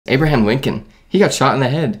Abraham Lincoln. He got shot in the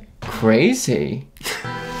head. Crazy.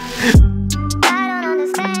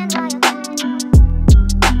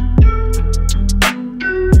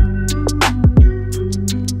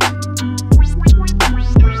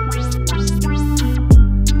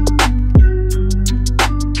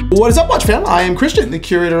 What is up, Watch fam? I am Christian, the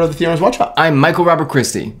curator of the Theorem's Watch Shop. I'm Michael Robert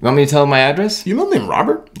Christie. You want me to tell him my address? You know my name,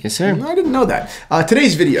 Robert? Yes, sir. I didn't know that.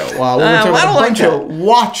 Today's video, we're going to talk about a bunch of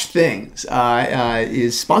watch things,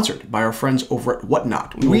 is sponsored by our friends over at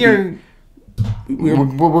Whatnot. We're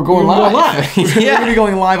going live. We're going to be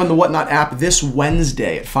going live on the Whatnot app this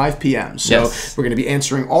Wednesday at 5 p.m. So we're going to be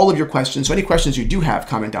answering all of your questions. So any questions you do have,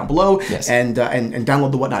 comment down below, and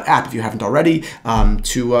download the Whatnot app if you haven't already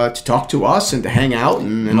to talk to us and to hang out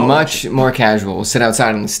and all much more casual. We'll sit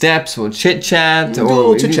outside on the steps. We'll chit chat. We'll do a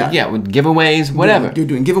little chit chat. Yeah, with giveaways, whatever. You're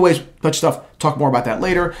doing giveaways, bunch of stuff. Talk more about that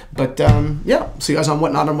later. But yeah, see you guys on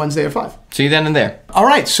Whatnot on Wednesday at 5. See you then and there. All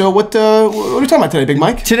right. So what are we talking about today, Big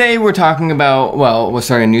Mike? Today we're talking about, well, we're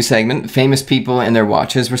starting a new segment, famous people and their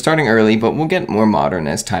watches. We're starting early, but we'll get more modern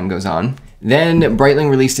as time goes on. Then Breitling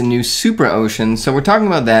released a new Superocean, so we're talking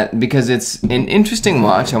about that because it's an interesting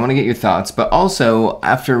watch. I want to get your thoughts, but also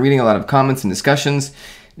after reading a lot of comments and discussions,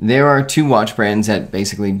 there are two watch brands that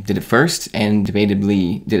basically did it first and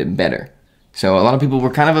debatably did it better. So a lot of people were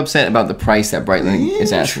kind of upset about the price that Breitling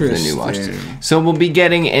is asking for the new watches. So we'll be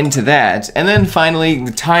getting into that. And then finally,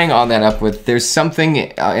 tying all that up with, there's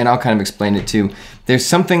something, and I'll kind of explain it too, there's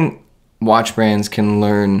something watch brands can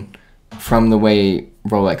learn from the way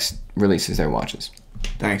Rolex releases their watches.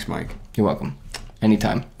 Thanks, Mike. You're welcome.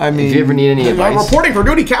 Anytime. I mean, if you ever need any advice. I'm reporting for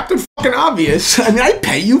duty, Captain fucking Obvious. I mean, I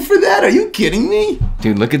pay you for that? Are you kidding me?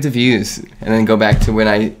 Dude, look at the views and then go back to when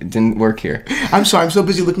I didn't work here. I'm sorry, I'm so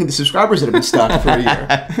busy looking at the subscribers that have been stuck for a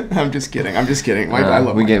year. I'm just kidding. I'm just kidding. I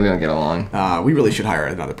love we don't get along. We really should hire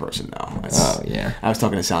another person though. Oh yeah. I was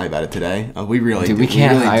talking to Sally about it today. We really Dude, we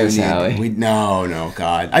can't hire Sally. No,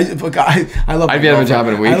 God. I love my I'd be out of a job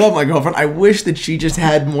in a week. I love my girlfriend. I wish that she just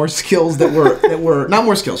had more skills that were not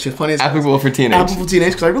more skills. She has plenty of skills. Applicable for teenage. Applicable for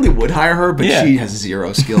teenage, because I really would hire her, but she has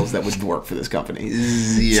zero skills that would work for this company.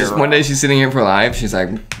 Zero. Just one day she's sitting here for live. She's like,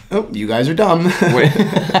 "Oh, you guys are dumb." I'm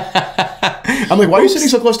like, "Why are you sitting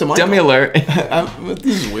so close to Michael?" Dummy alert.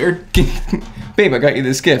 This is weird. Babe, I got you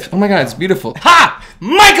this gift. Oh my God, it's beautiful. Ha!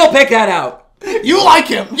 Michael picked that out. You like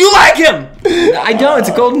him. You like him. I don't. It's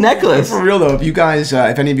a gold necklace. For real though, if you guys,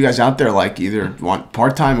 if any of you guys out there like either want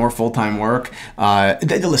part-time or full-time work,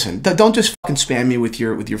 listen, don't just fucking spam me with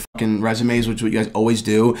your fucking resumes, which is what you guys always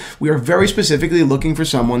do. We are very specifically looking for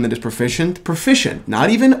someone that is proficient,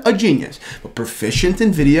 not even a genius, but proficient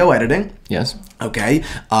in video editing. Yes. Okay,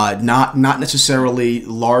 not necessarily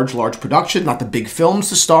large production, not the big films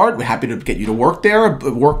to start. We're happy to get you to work there,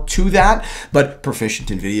 work to that, but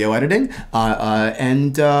proficient in video editing,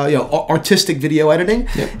 and you know, artistic video editing,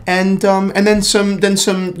 and then some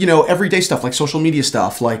everyday stuff like social media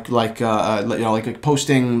stuff, like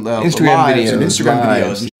posting Instagram videos, and Instagram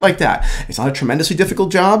videos and like that. It's not a tremendously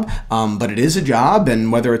difficult job, but it is a job,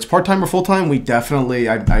 and whether it's part-time or full-time, we definitely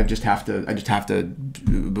I just have to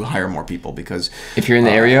hire more people, because if you're in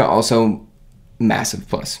the area, also massive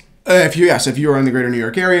plus. If you're in the greater New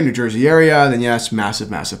York area, New Jersey area, then yes, massive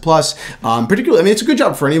plus. Particularly, I mean, it's a good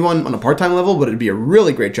job for anyone on a part-time level, but it'd be a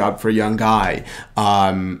really great job for a young guy.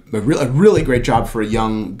 A really great job for a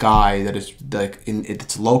young guy that is like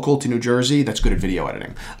it's local to New Jersey, that's good at video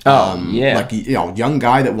editing. Like, you know, young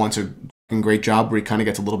guy that wants a great job where he kind of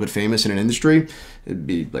gets a little bit famous in an industry, it'd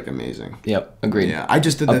be like amazing. Yep, agreed. Yeah, I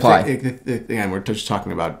just did apply. Again, we're just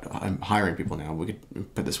talking about hiring people now. We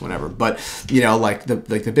could put this whenever, but you know, like the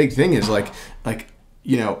big thing is like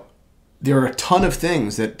you know, there are a ton of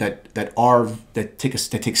things that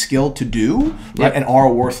take skill to do, right, and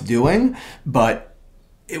are worth doing, but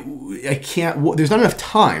there's not enough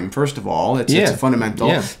time, first of all. It's a fundamental.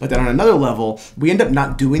 But then on another level, we end up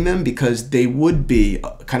not doing them because they would be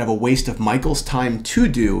kind of a waste of Michael's time to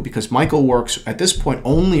do, because Michael works at this point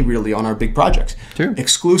only really on our big projects. True.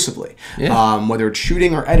 Exclusively. Whether it's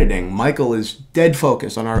shooting or editing, Michael is dead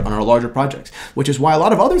focused on our larger projects, which is why a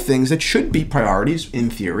lot of other things that should be priorities in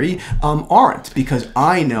theory aren't, because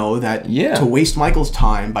I know that to waste Michael's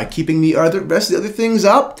time by keeping the rest of the other things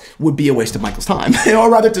up would be a waste of Michael's time. Or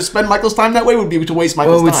rather, to spend Michael's time that way would be to waste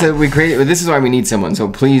Michael's time. This is why we need someone, so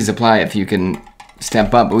please apply if you can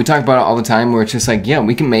step up. But we talk about it all the time where it's just like, yeah,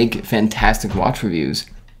 we can make fantastic watch reviews.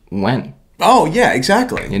 When? Oh yeah,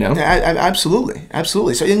 exactly. You know, absolutely.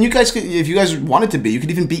 So, and you guys, if you guys wanted to be, you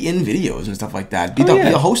could even be in videos and stuff like that. Be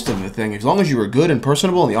the host of the thing, as long as you were good and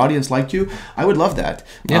personable and the audience liked you. I would love that.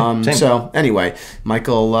 Yeah, same. So anyway,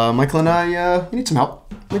 Michael and I, we need some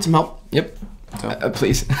help. Yep. So.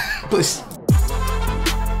 Please. Please.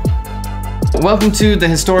 Welcome to the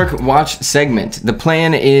Historic Watch segment. The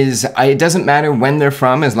plan is, it doesn't matter when they're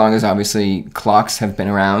from, as long as obviously clocks have been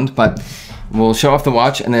around, but we'll show off the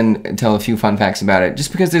watch and then tell a few fun facts about it.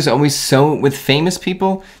 Just because there's always with famous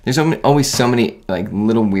people, there's always so many like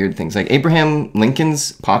little weird things. Like Abraham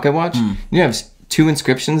Lincoln's pocket watch, you have 2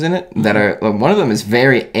 inscriptions in it that are, one of them is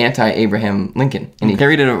very anti-Abraham Lincoln, and he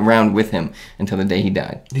carried it around with him until the day he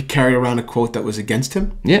died. He carried around a quote that was against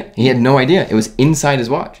him? Yeah, he had no idea. It was inside his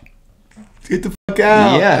watch. Get the fuck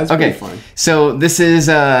out. Yeah, that's okay. Fun. So this is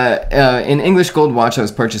an English gold watch that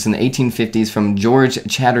was purchased in the 1850s from George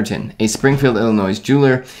Chatterton, a Springfield, Illinois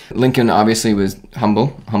jeweler. Lincoln obviously was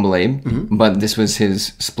humble Abe, but this was his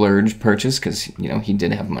splurge purchase because, he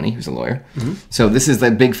did have money. He was a lawyer. So this is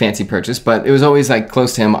the big fancy purchase, but it was always like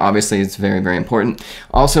close to him. Obviously, it's very, very important.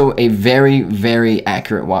 Also, a very, very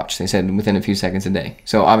accurate watch. They said within a few seconds a day.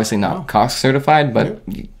 So obviously not cost certified, but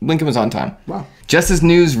Lincoln was on time. Wow. Just as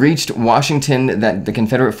news reached Washington that the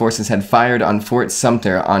Confederate forces had fired on Fort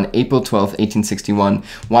Sumter on April 12, 1861,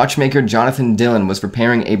 watchmaker Jonathan Dillon was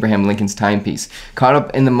repairing Abraham Lincoln's timepiece. Caught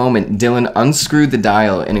up in the moment, Dillon unscrewed the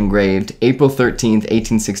dial and engraved April 13,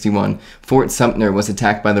 1861. Fort Sumter was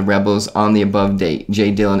attacked by the rebels on the above date.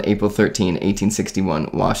 J. Dillon, April 13, 1861,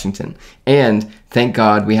 Washington. And thank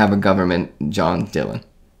God we have a government, John Dillon.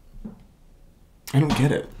 I don't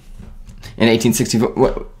get it. In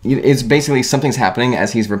 1864, it's basically something's happening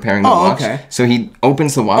as he's repairing the watch. Okay. So he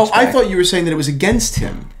opens the watch. Oh, I thought you were saying that it was against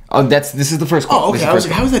him. Oh, this is the first quote. Oh, okay. I was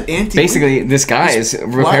like, how is that anti? Basically, this guy is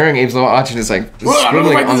repairing Abe's watch and is like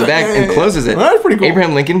scribbling on the back and closes it. Well, that's pretty cool.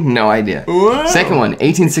 Abraham Lincoln, no idea. Wow. Second one,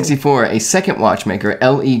 1864, a second watchmaker,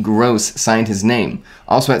 L.E. Gross, signed his name.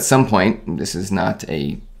 Also, at some point, this is not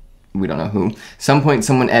we don't know who. Some point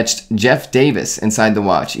someone etched Jeff Davis inside the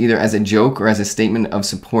watch, either as a joke or as a statement of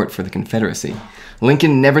support for the Confederacy.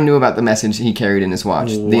 Lincoln never knew about the message he carried in his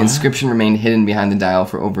watch. Wow. The inscription remained hidden behind the dial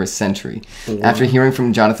for over a century. Wow. After hearing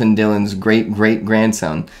from Jonathan Dillon's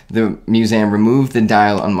great-great-grandson, the museum removed the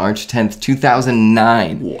dial on March 10th,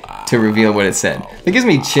 2009 to reveal what it said. It gives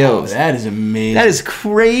me chills. That is amazing. That is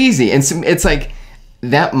crazy. And it's like,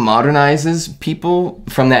 that modernizes people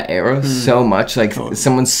from that era so much. Like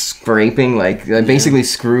someone's scraping, basically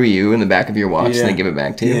screw you in the back of your watch and they give it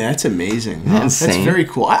back to you. Yeah, that's amazing. That's very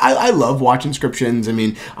cool. I love watch inscriptions. I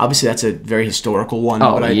mean, obviously that's a very historical one.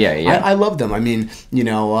 Oh, but I love them. I mean,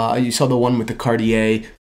 you saw the one with the Cartier,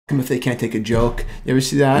 if they can't take a joke. You ever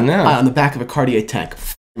see that? No. On the back of a Cartier tank.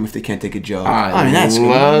 If they can't take a joke. I mean, that's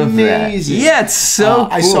amazing. That. Yeah, it's so cool.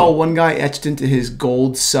 I saw one guy etched into his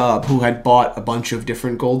gold sub who had bought a bunch of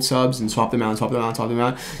different gold subs and swapped them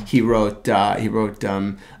out. He wrote,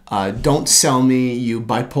 don't sell me, you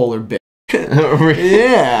bipolar bitch.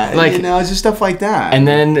 Yeah, it's just stuff like that. And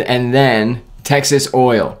then Texas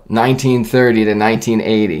Oil, 1930 to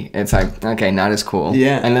 1980. It's like, okay, not as cool.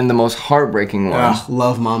 Yeah. And then the most heartbreaking one.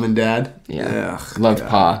 Love Mom and Dad. Yeah. Love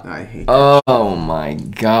Pa. I hate that. Oh my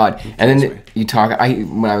God. And then you talk,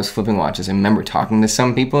 when I was flipping watches, I remember talking to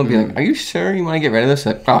some people and be like, are you sure you want to get rid of this?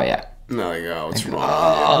 Like, oh yeah. No, you go. What's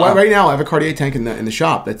wrong? Well, right now, I have a Cartier tank in the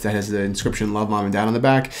shop that has the inscription "Love Mom and Dad" on the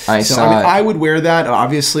back. I would wear that.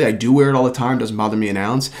 Obviously, I do wear it all the time. Doesn't bother me an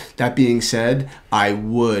ounce. That being said, I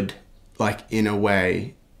would, in a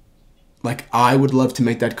way, I would love to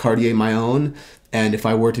make that Cartier my own. And if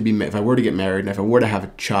I were to get married and if I were to have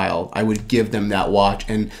a child, I would give them that watch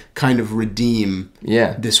and kind of redeem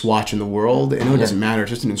this watch in the world. I know it doesn't matter; it's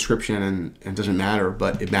just an inscription, and it doesn't matter,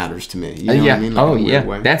 but it matters to me. You know what I mean?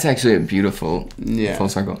 Way. That's actually a beautiful full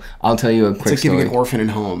circle. I'll tell you a quick story. It's like giving an orphan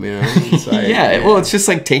a home. It's like, well, it's just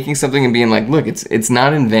like taking something and being like, look, it's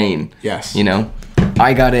not in vain. Yes.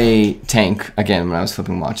 I got a tank again when I was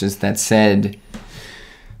flipping watches that said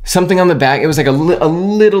something on the back. It was like a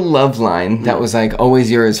little love line that was like, always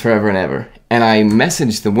yours forever and ever. And I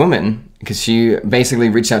messaged the woman because she basically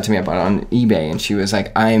reached out to me about it on eBay, and she was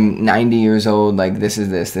like, I'm 90 years old, this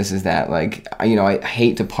is that, I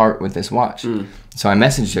hate to part with this watch. So I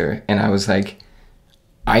messaged her and I was like,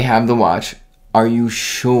 I have the watch, are you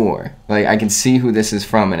sure? I can see who this is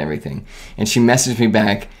from and everything. And she messaged me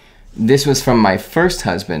back, this was from my first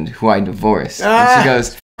husband who I divorced. And she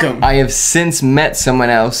goes, I have since met someone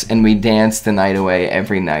else and we dance the night away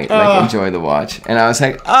every night. Enjoy the watch. And I was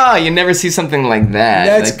like, you never see something like that.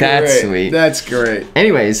 That's great. That's sweet. That's great.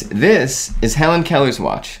 Anyways, this is Helen Keller's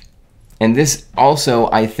watch. And this also,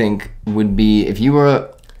 I think, would be, if you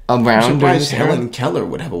were around during this era. Helen Keller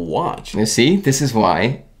would have a watch. You see, this is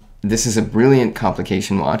why. This is a brilliant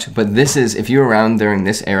complication watch. But this is, if you were around during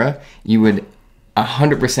this era, you would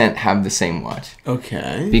 100% have the same watch.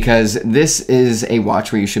 Okay. Because this is a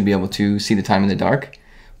watch where you should be able to see the time in the dark,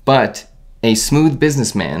 but a smooth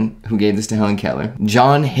businessman who gave this to Helen Keller,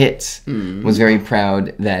 John Hitz, was very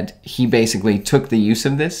proud that he basically took the use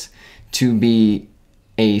of this to be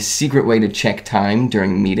a secret way to check time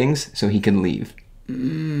during meetings so he could leave.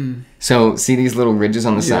 So see these little ridges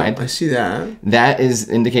on the side? I see that. That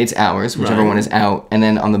indicates hours, whichever one is out. And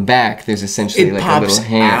then on the back, there's essentially like a little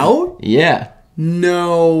hand. Out? Yeah.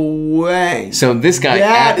 No way. So this guy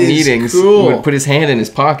at meetings would put his hand in his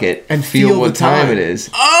pocket and feel what time it is.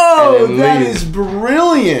 Oh, that is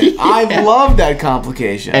brilliant. I love that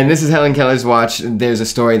complication. And this is Helen Keller's watch. There's a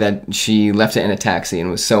story that she left it in a taxi and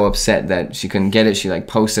was so upset that she couldn't get it. She like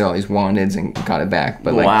posted all these wanteds and got it back.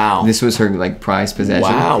 But like this was her like prized possession.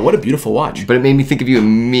 Wow, what a beautiful watch. But it made me think of you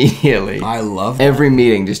immediately. I love that. Every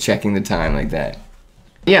meeting just checking the time like that.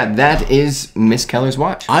 Yeah, that is Miss Keller's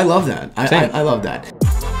watch. I love that. I love that.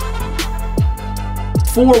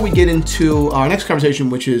 Before we get into our next conversation,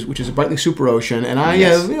 which is a Breitling Superocean, and I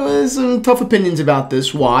have some tough opinions about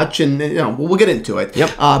this watch, and we'll get into it.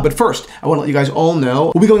 Yep. But first, I want to let you guys all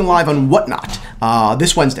know we'll be going live on Whatnot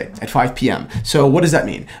this Wednesday at 5 p.m. So what does that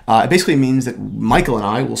mean? It basically means that Michael and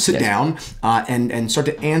I will sit down and start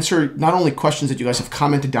to answer not only questions that you guys have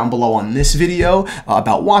commented down below on this video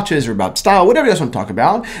about watches or about style, whatever you guys want to talk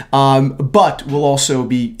about, but we'll also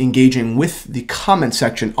be engaging with the comment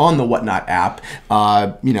section on the Whatnot app.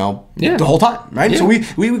 The whole time, right? Yeah. So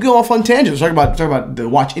we go off on tangents. Talk about the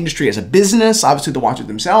watch industry as a business, obviously the watches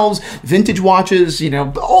themselves, vintage watches,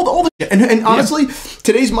 all the shit. And honestly,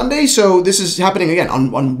 today's Monday, so this is happening again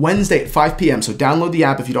on Wednesday at 5 p.m. So download the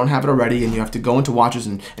app if you don't have it already, and you have to go into watches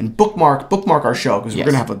and bookmark our show because we're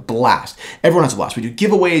gonna have a blast. Everyone has a blast. We do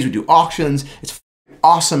giveaways, we do auctions. It's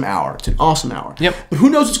awesome hour. It's an awesome hour. Yep. But who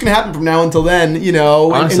knows what's going to happen from now until then, in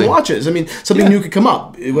watches. I mean, something new could come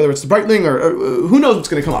up, whether it's the Breitling or who knows what's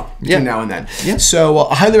going to come up between now and then. Yeah. So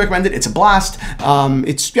I highly recommend it. It's a blast.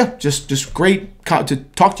 It's just great to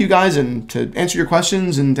talk to you guys and to answer your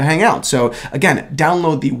questions and to hang out. So again,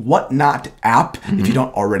 download the Whatnot app if you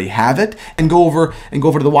don't already have it, and go over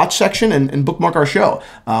to the watch section and bookmark our show.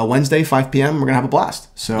 Wednesday, 5 p.m. We're going to have a blast.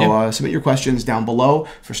 So submit your questions down below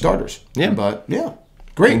for starters. Yeah. But yeah.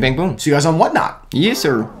 Great. Bang, bang, boom. See you guys on Whatnot. Yes,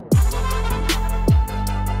 sir.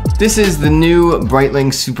 This is the new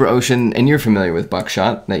Breitling Superocean, and you're familiar with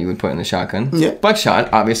buckshot that you would put in the shotgun. Yeah.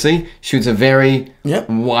 Buckshot, obviously, shoots a very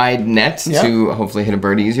wide net to hopefully hit a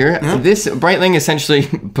bird easier. This Breitling essentially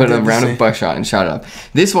put a round of buckshot and shot it up.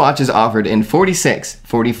 This watch is offered in 46,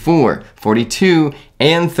 44, 42,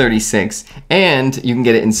 and 36, and you can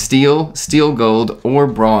get it in steel gold, or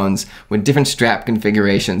bronze with different strap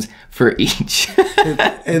configurations for each.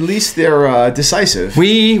 At least they're decisive.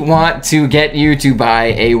 We want to get you to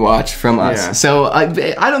buy a watch from us. Yeah. So I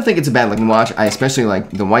don't think it's a bad looking watch. I especially like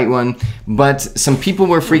the white one, but some people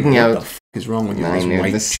were freaking out. What the f is wrong with you? I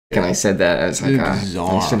knew this. And I said that, I was like, I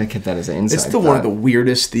should have kept that as an inside. It's one of the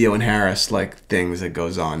weirdest Theo and Harris things that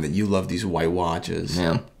goes on, that you love these white watches.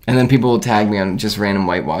 Yeah. And then people will tag me on just random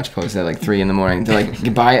white watch posts at like 3 in the morning. They're like, you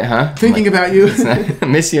buy it, huh? Thinking about you. I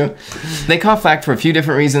miss you. They caught flack for a few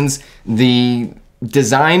different reasons. The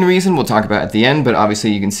design reason we'll talk about at the end, but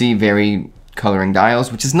obviously you can see very coloring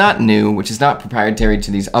dials, which is not new, which is not proprietary to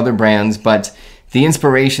these other brands, but the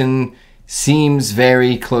inspiration seems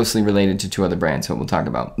very closely related to 2 other brands, so we'll talk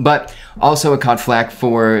about. But also it caught flack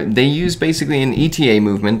for, they use basically an ETA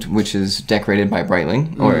movement, which is decorated by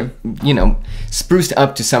Breitling, or, spruced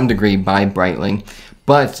up to some degree by Breitling.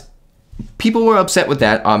 But people were upset with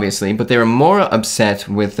that, obviously, but they were more upset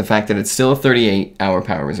with the fact that it's still a 38-hour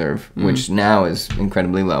power reserve, which now is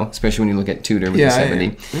incredibly low, especially when you look at Tudor with the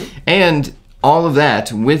 70. And all of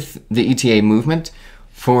that with the ETA movement,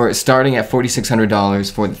 for starting at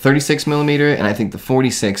 $4,600 for the 36 millimeter, and I think the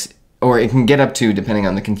 46, or it can get up to, depending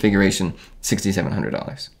on the configuration,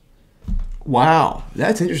 $6,700. Wow,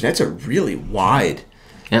 that's interesting. That's a really wide.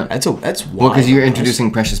 Yeah, that's wide. Well, because you're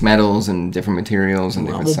introducing precious metals and different materials and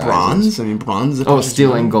different sizes. Bronze. I mean, bronze. Oh,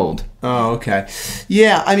 steel and gold. Oh, okay.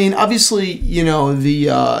 Yeah, I mean, obviously,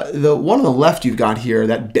 the one on the left you've got here,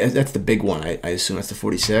 that's the big one. I assume that's the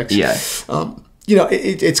 46. Yeah.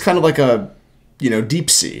 It's kind of like a deep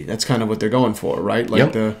sea. That's kind of what they're going for, right?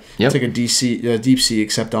 Like it's like a deep sea,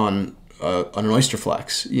 except on an oyster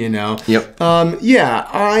flex. Yep. Yeah,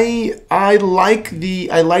 I like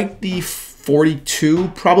the 42,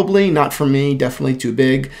 probably not for me. Definitely too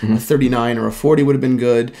big. A 39 or a 40 would have been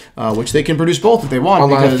good, which they can produce both if they want.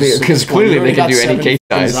 Because clearly they can do any case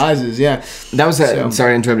size. Sizes. Yeah. That was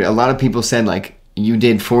sorry to interrupt you. A lot of people said like, you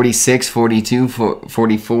did 46, 42,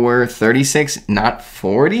 44, 36, not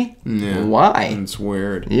 40? Yeah. Why? It's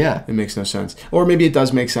weird. Yeah. It makes no sense. Or maybe it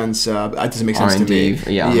does make sense. It doesn't make sense to me.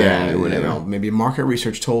 Yeah, whatever. You know, maybe market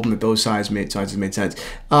research told them that those sizes made sense.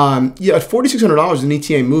 Yeah, at $4,600 in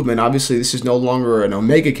ETA movement, obviously this is no longer an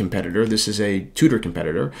Omega competitor. This is a Tudor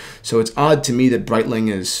competitor. So it's odd to me that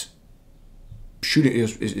Breitling is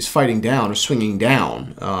fighting down or swinging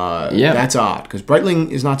down. That's odd, because Breitling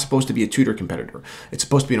is not supposed to be a Tudor competitor. It's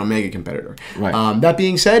supposed to be an Omega competitor. Right. That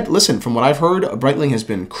being said, listen, from what I've heard, Breitling has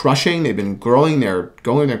been crushing. They've been growing their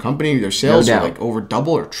company. Their sales are like over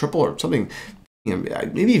double or triple or something. You know,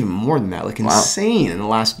 maybe even more than that, like insane in the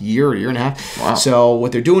last year and a half. Wow. So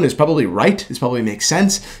what they're doing is probably right. It probably makes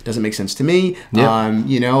sense. Doesn't make sense to me. Yeah.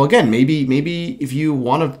 You know, again, maybe if you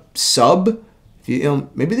want to sub, you know,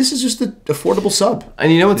 maybe this is just an affordable sub.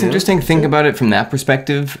 And you know what's interesting? Think about it from that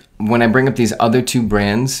perspective. When I bring up these other two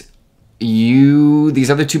brands, these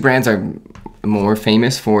other two brands are more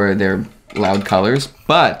famous for their loud colors.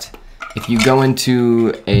 But if you go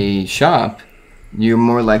into a shop, you're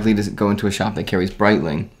more likely to go into a shop that carries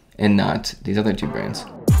Breitling and not these other two brands.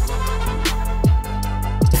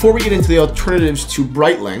 Before we get into the alternatives to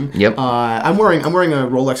Breitling, I'm wearing a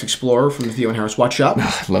Rolex Explorer from the Theo and Harris watch shop.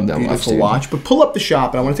 Love that Beautiful watch. But pull up the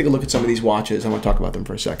shop, and I want to take a look at some of these watches. I want to talk about them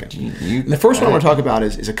for a second. And the first one I want to talk about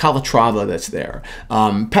is a Calatrava that's there.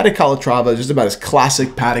 Patek Calatrava is just about as classic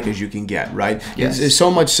Patek as you can get, right? Yes. It's so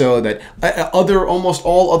much so that almost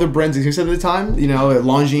all other brands existed at the time, you know,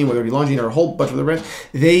 Longines, whether it be Longines or a whole bunch of other brands,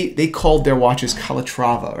 they called their watches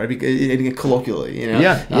Calatrava, right? Colloquially, you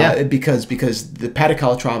know? Because the Patek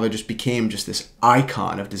Calatrava just became just this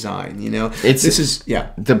icon of design, you know? This is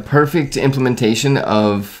the perfect implementation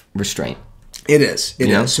of restraint. It is. It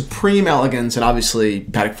is. Supreme elegance, and obviously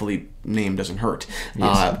Patek Philippe name doesn't hurt.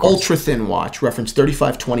 Yes, ultra thin watch, reference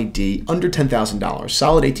 3520D, under $10,000,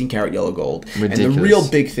 solid 18 karat yellow gold. Ridiculous. And the real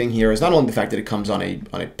big thing here is not only the fact that it comes on a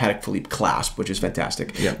Patek Philippe clasp, which is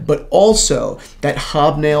fantastic, but also that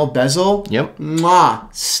hobnail bezel.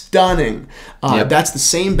 Mwah, stunning. That's the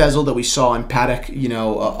same bezel that we saw in Patek, you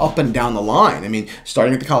know, up and down the line. I mean,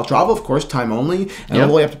 starting at the Calatrava, of course, time only, and all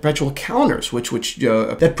the way up to perpetual counters, which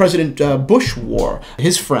that President Bush wore.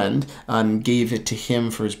 His friend gave it to him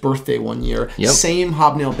for his birthday one year. Same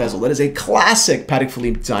hobnail bezel. That is a classic Patek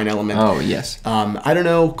Philippe design element. Oh, yes. I don't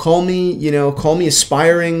know, call me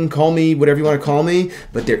aspiring, call me whatever you want to call me,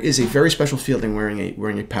 but there is a very special feeling wearing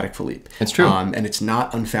a Patek Philippe. It's true. And it's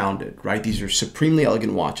not unfounded, right? These are supremely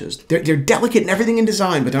elegant watches. They're delicate and everything in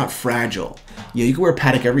design, but they're not fragile. Yeah, you can wear a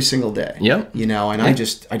Patek every single day. You know, and I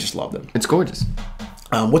just love them. It's gorgeous.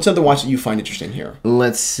 What's another watch that you find interesting here?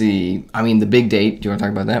 Let's see. I mean, the big date. Do you want to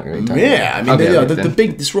talk about that? I mean,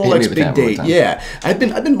 this Rolex big date. Yeah, I've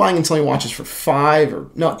been buying and selling watches for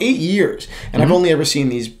 8 years, and I've only ever seen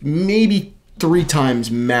these maybe 3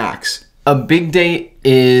 times max. A big date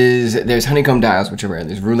is there's honeycomb dials, which are rare.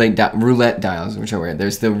 There's roulette dials, which are rare.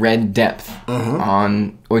 There's the red depth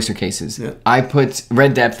on oyster cases. I put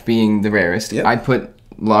red depth being the rarest. I put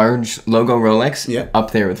large logo Rolex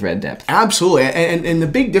up there with red depth. Absolutely. And the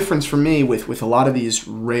big difference for me with a lot of these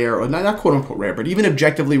rare, or not quote unquote rare, but even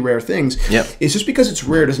objectively rare things, is just because it's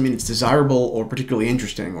rare doesn't mean it's desirable or particularly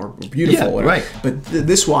interesting or beautiful. But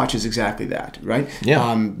this watch is exactly that, right?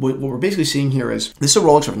 What we're basically seeing here is this is a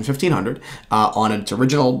Rolex from 1500 on its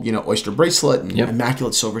original, you know, oyster bracelet and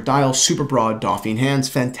immaculate silver dial, super broad Dauphine hands,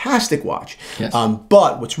 fantastic watch.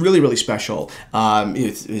 But what's really, really special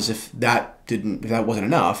is if that wasn't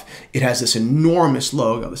enough, it has this enormous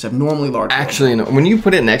logo, this abnormally large Actually, logo. When you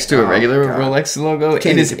put it next to a regular Rolex logo, it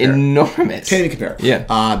is enormous. Can't even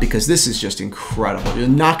compare. Because this is just incredible. You're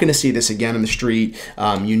not going to see this again in the street.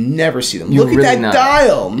 You never see them. Look at that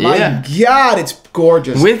dial. My God, it's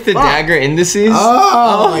gorgeous. With the dagger indices.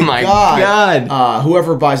 Oh my God.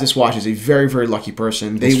 Whoever buys this watch is a very, very lucky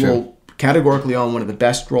person. They will categorically own one of the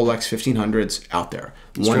best Rolex 1500s out there.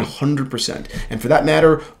 100%. And for that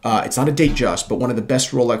matter, it's not a date just, but one of the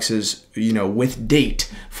best Rolexes, you know, with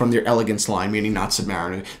date from their elegance line, meaning not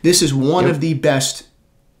Submariner. This is one of the best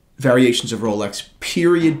variations of Rolex,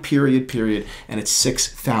 period, and it's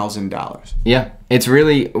 $6,000. Yeah, it's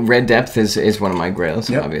really, red depth is one of my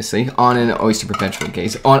grails, obviously, on an oyster perpetual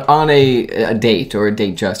case, on a date or a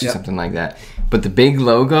date just or something like that. but the big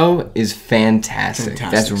logo is fantastic.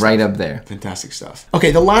 That's right up there. Fantastic stuff. Okay,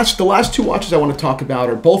 the last two watches I want to talk about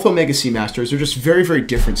are both Omega Seamasters. They're just very, very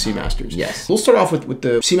different Seamasters. Yes. We'll start off with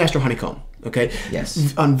the Seamaster Honeycomb. Okay.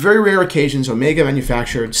 Yes. On very rare occasions, Omega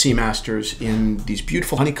manufactured Seamasters in these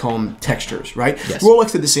beautiful honeycomb textures, right? Yes.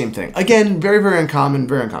 Rolex did the same thing. Again, very, very uncommon,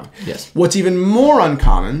 very uncommon. Yes. What's even more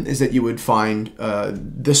uncommon is that you would find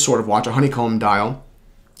this sort of watch, a honeycomb dial,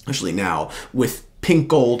 especially now, with pink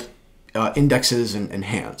gold indexes and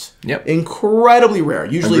hands. Yep. Incredibly rare.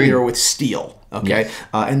 Usually Agreed. they're with steel, okay? Yes.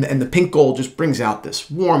 And the pink gold just brings out this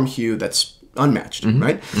warm hue that's unmatched,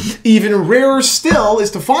 right? Even rarer still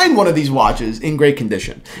is to find one of these watches in great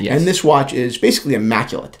condition. Yes. And this watch is basically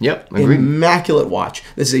immaculate. Yep, agreed. Immaculate watch.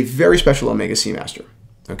 This is a very special Omega Seamaster,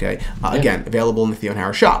 okay? Again, available in the Theo and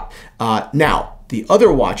Harris shop. Now, the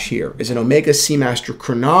other watch here is an Omega Seamaster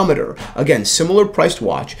chronometer. Again, similar priced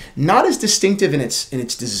watch, not as distinctive in its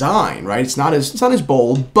design, right? It's not as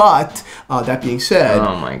bold, but that being said,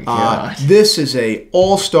 oh my God, this is a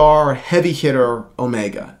all-star heavy hitter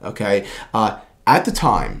Omega. Okay, at the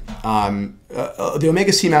time, the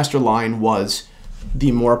Omega Seamaster line was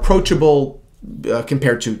the more approachable.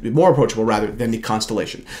 Compared to more approachable rather than the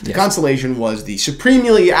Constellation. The Constellation was the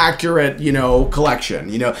supremely accurate, collection.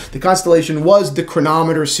 The Constellation was the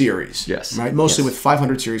chronometer series. Yes. Right. Mostly with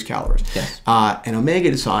 500 series calibers. Yes. And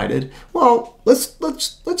Omega decided, well, let's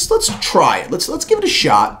try it. Let's give it a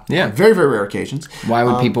shot. Yeah. On very, very rare occasions. Why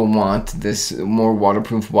would people want this more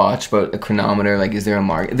waterproof watch, but a chronometer? Like, is there a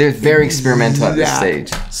market? They're very experimental at this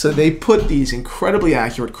stage. So they put these incredibly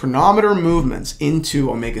accurate chronometer movements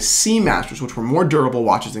into Omega Seamasters, which were more durable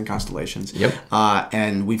watches than Constellations. Yep.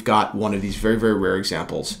 And we've got one of these very, very rare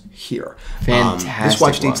examples here. Fantastic this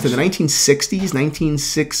watch dates to the 1960s,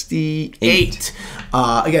 1968.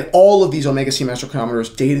 Again, all of these Omega Seamaster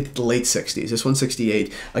chronometers dated to the late 60s. This one's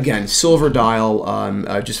 68. Again, silver dial,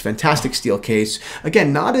 just fantastic steel case.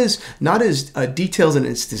 Again, not as detailed in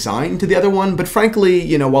its design to the other one, but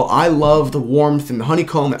frankly, while I love the warmth and the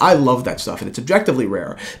honeycomb, I love that stuff, and it's objectively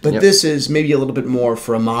rare. But this is maybe a little bit more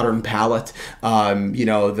for a modern palate.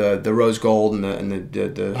 The rose gold and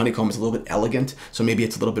the honeycomb is a little bit elegant, so maybe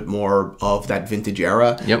it's a little bit more of that vintage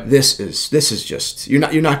era. Yep. This is just you're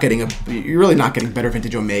really not getting better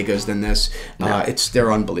vintage Omegas than this. No.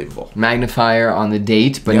 They're unbelievable. Magnifier on the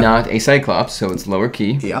date, but not a Cyclops, so it's lower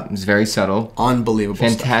key. Yep. It's very subtle. Unbelievable.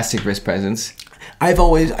 Fantastic wrist presence.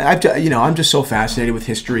 I'm just so fascinated with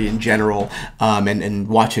history in general, and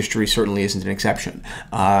watch history certainly isn't an exception.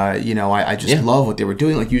 I just love what they were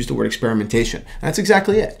doing. Like, use the word experimentation. And that's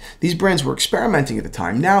exactly it. These brands were experimenting at the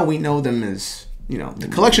time. Now we know them as, the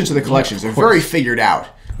collections are the collections. They're very figured out.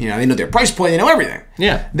 They know their price point. They know everything.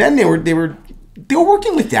 Yeah. Then they were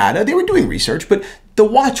working with data. They were doing research, but the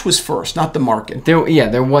watch was first, not the market.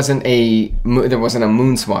 There wasn't a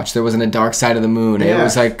moon swatch. There wasn't a dark side of the moon. Yeah. It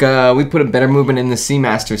was like we put a better movement in the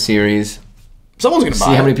Seamaster series. Someone's going to buy it.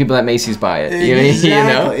 See how many people at Macy's buy it.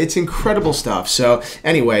 Exactly. It's incredible stuff. So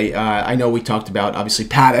anyway, I know we talked about, obviously,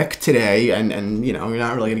 Patek today, and you're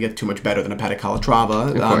not really going to get too much better than a Patek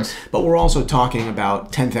Calatrava. Of course. But we're also talking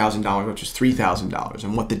about $10,000, which is $3,000,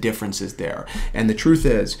 and what the difference is there. And the truth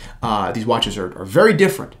is, these watches are very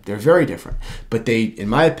different. They're very different. But they, in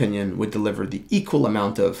my opinion, would deliver the equal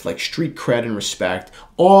amount of street cred and respect.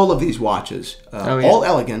 All of these watches, all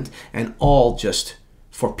elegant, and all just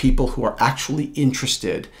for people who are actually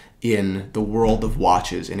interested in the world of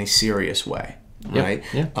watches in a serious way, right?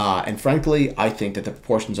 Yeah. And frankly, I think that the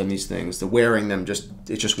proportions on these things, the wearing them,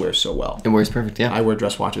 it just wears so well. It wears perfect, yeah. I wear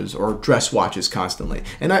dress watches constantly,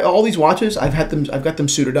 and all these watches, I've got them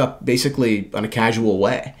suited up basically on a casual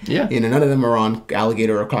way. Yeah. None of them are on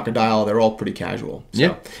alligator or crocodile. They're all pretty casual. So,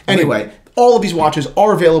 yeah. Anyway. All of these watches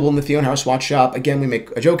are available in the Theo and Harris Watch Shop. Again, we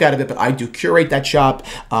make a joke out of it, but I do curate that shop.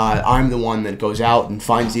 I'm the one that goes out and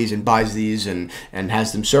finds these and buys these and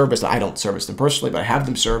has them serviced. I don't service them personally, but I have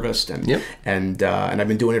them serviced, and I've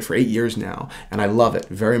been doing it for 8 years now, and I love it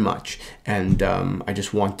very much. And I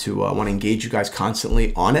just want to engage you guys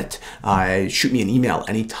constantly on it. Shoot me an email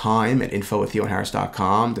anytime at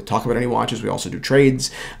info@theoandharris.com to talk about any watches. We also do trades.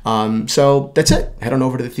 So that's it. Head on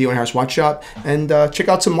over to the Theo and Harris Watch Shop and check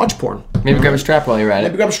out some watch porn. Maybe grab a strap while you're at it.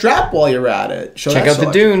 Maybe grab a strap while you're at it. Check out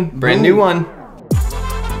the Dune. Brand new one.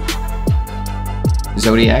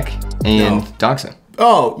 Zodiac and Doxa.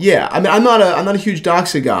 Oh, yeah. I mean, I'm not a huge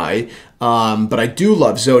Doxa guy, but I do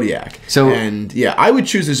love Zodiac. And yeah, I would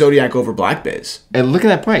choose the Zodiac over Black Bays. And look at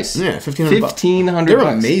that price. Yeah, $1,500. $1,500. They're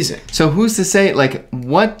amazing. So who's to say,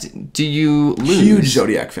 what do you lose? Huge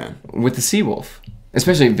Zodiac fan. With the Seawolf?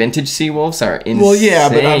 Especially vintage Seawolves are insane. Well, yeah,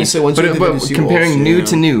 but obviously once you get the vintage comparing Seawolves, new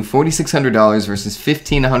to new, $4,600 versus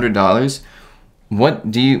 $1,500.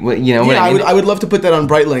 What do you, what I mean? I would love to put that on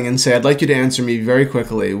Breitling and say, I'd like you to answer me very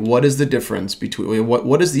quickly. What is the difference between,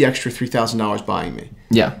 what is the extra $3,000 buying me?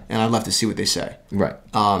 Yeah. And I'd love to see what they say. Right.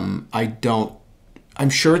 I'm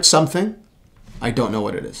sure it's something. I don't know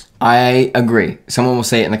what it is. I agree. Someone will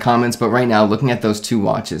say it in the comments, but right now, looking at those two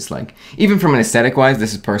watches, like, even from an aesthetic wise,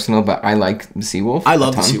 this is personal, but I like the Seawolf. I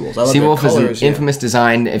love the Seawolves. I love Seawolf their colors, is an infamous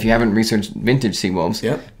design. If you haven't researched vintage Seawolves,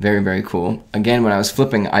 very, very cool. Again, when I was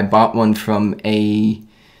flipping, I bought one from a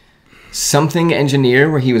something engineer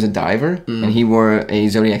where he was a diver, and he wore a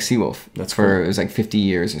Zodiac Seawolf. That's for, it was like 50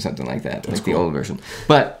 years or something like that. That's like the old version.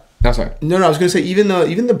 But no, sorry. No, I was going to say,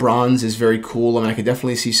 even the bronze is very cool. I mean, I could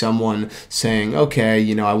definitely see someone saying,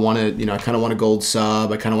 okay, I want to, I kind of want a gold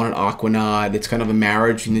sub. I kind of want an aquanaut. It's kind of a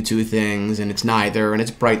marriage between the two things, and it's neither, and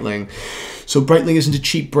it's Breitling. So Breitling isn't a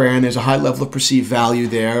cheap brand. There's a high level of perceived value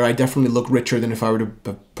there. I definitely look richer than if I were to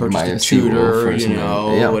purchase a Tudor,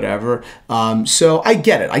 whatever. So I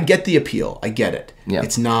get it. I get the appeal. I get it. Yeah.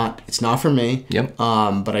 It's not for me. Yep.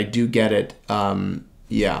 But I do get it.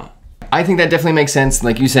 Yeah. I think that definitely makes sense.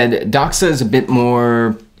 Like you said, Doxa is a bit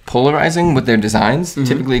more polarizing with their designs,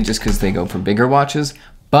 typically just because they go for bigger watches.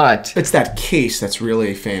 But it's that case that's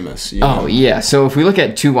really famous. Oh yeah. So if we look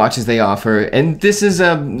at two watches they offer, and this is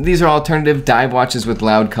these are alternative dive watches with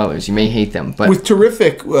loud colors. You may hate them, but with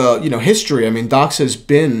terrific history. I mean, Doxa's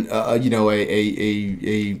been a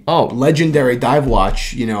legendary dive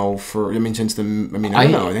watch. Since the I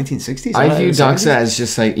don't know 1960s. I view Doxa as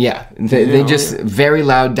just like they just very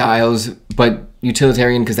loud dials, but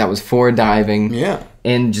utilitarian because that was for diving. Yeah.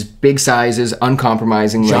 And just big sizes,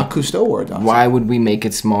 uncompromising. Jacques Cousteau wore a Doxa. Why would we make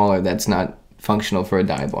it smaller? That's not functional for a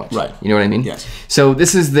dive watch. Right. You know what I mean? Yes. So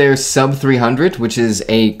this is their Sub 300, which is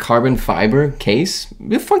a carbon fiber case.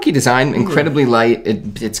 A funky design, incredibly light.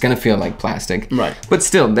 It's going to feel like plastic. Right. But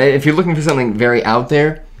still, if you're looking for something very out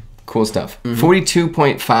there, cool stuff.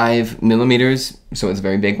 42.5 millimeters, so it's a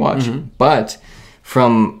very big watch. But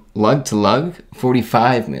from lug to lug,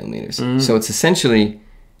 45 millimeters. So it's essentially,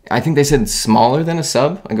 I think they said smaller than a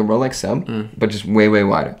sub, like a Rolex sub, but just way, way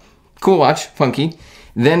wider. Cool watch, funky.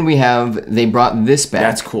 Then they brought this back.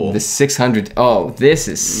 That's cool. The 600. Oh, this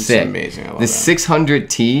is sick. Amazing. I love the that.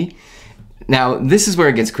 600T. Now, this is where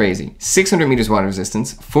it gets crazy. 600 meters water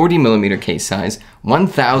resistance, 40 millimeter case size,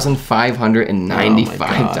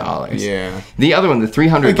 $1,595. Yeah. The other one, the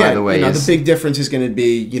 300, Again, by the way, the big difference is going to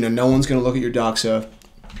be, no one's going to look at your Doxa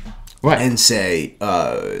and say,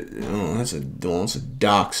 that's a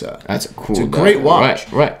Doxa. That's a cool. It's a great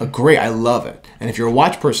watch. Right. I love it. And if you're a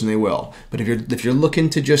watch person, they will. But if you're looking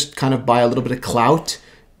to just kind of buy a little bit of clout,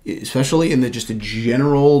 especially in just a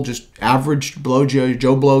general, just average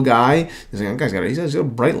Joe Blow guy, he's got a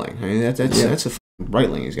Breitling. I mean, that's a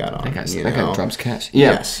Breitling he's got on. That guy drops cash.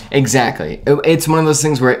 Yeah, yes, exactly. It's one of those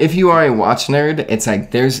things where if you are a watch nerd, it's like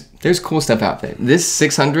there's cool stuff out there. This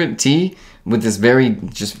 600T with this very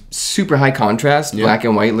just super high contrast, black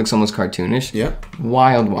and white, looks almost cartoonish. Yep.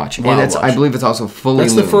 Wild watch. I believe it's also fully.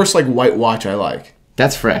 That's the first white watch I like.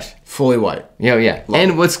 That's fresh. Fully white. Yeah.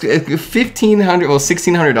 And what's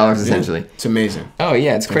 $1,600 essentially. It's amazing. Oh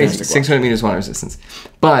yeah, it's crazy. 600 meters water resistance.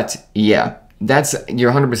 But yeah,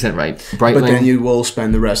 you're 100% right. Breitling. But then you will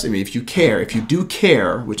spend the rest. I mean, if you do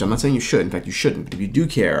care, which I'm not saying you should. In fact, you shouldn't. But if you do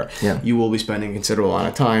care, you will be spending a considerable amount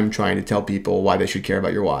of time trying to tell people why they should care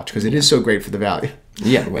about your watch because it is so great for the value.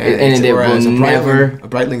 Yeah, and it will never. A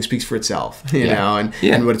Breitling speaks for itself, you know,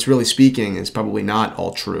 and what it's really speaking is probably not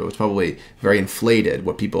all true. It's probably very inflated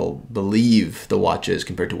what people believe the watch is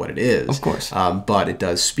compared to what it is. Of course, but it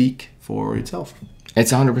does speak for itself.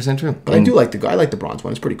 It's 100% true. But I like the bronze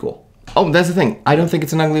one. It's pretty cool. Oh, that's the thing. I don't think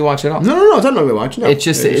it's an ugly watch at all. No, it's not an ugly watch. No.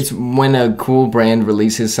 It's when a cool brand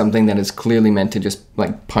releases something that is clearly meant to just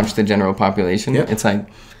like punch the general population. Yep. It's like.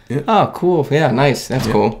 Yeah. Oh, cool. Yeah, nice. That's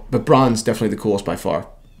cool. But bronze, definitely the coolest by far.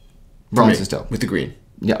 Bronze is dope. With the green.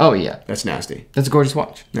 Yeah. Oh, yeah. That's nasty. That's a gorgeous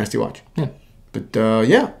watch. Nasty watch. Yeah. But,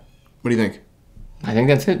 yeah. What do you think? I think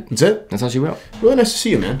that's it. That's it? That's all she wrote. Really nice to see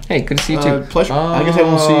you, man. Hey, good to see you, too. Pleasure. I guess I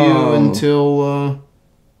won't see you until...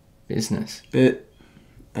 business.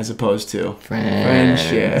 As opposed to...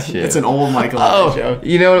 Friendship. It's an old Michael show.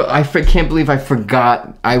 You know, I can't believe I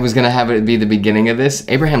forgot I was going to have it be the beginning of this.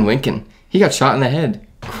 Abraham Lincoln. He got shot in the head.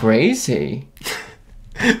 Crazy.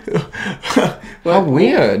 How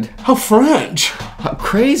weird. How French. How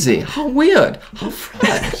crazy. How weird. How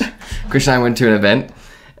French. Christian and I went to an event,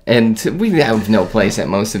 and we have no place at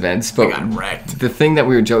most events, but got wrecked. The thing that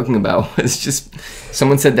we were joking about was just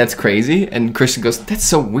someone said that's crazy, and Christian goes, that's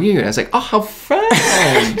so weird. I was like, oh, how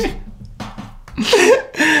French.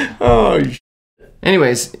 Oh,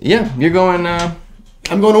 anyways, yeah, you're going...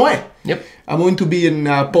 I'm going away. Yep. I'm going to be in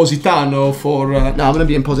Positano for... I'm going to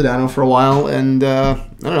be in Positano for a while, and I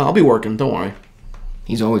don't know, I'll be working, don't worry.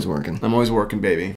 He's always working. I'm always working, baby.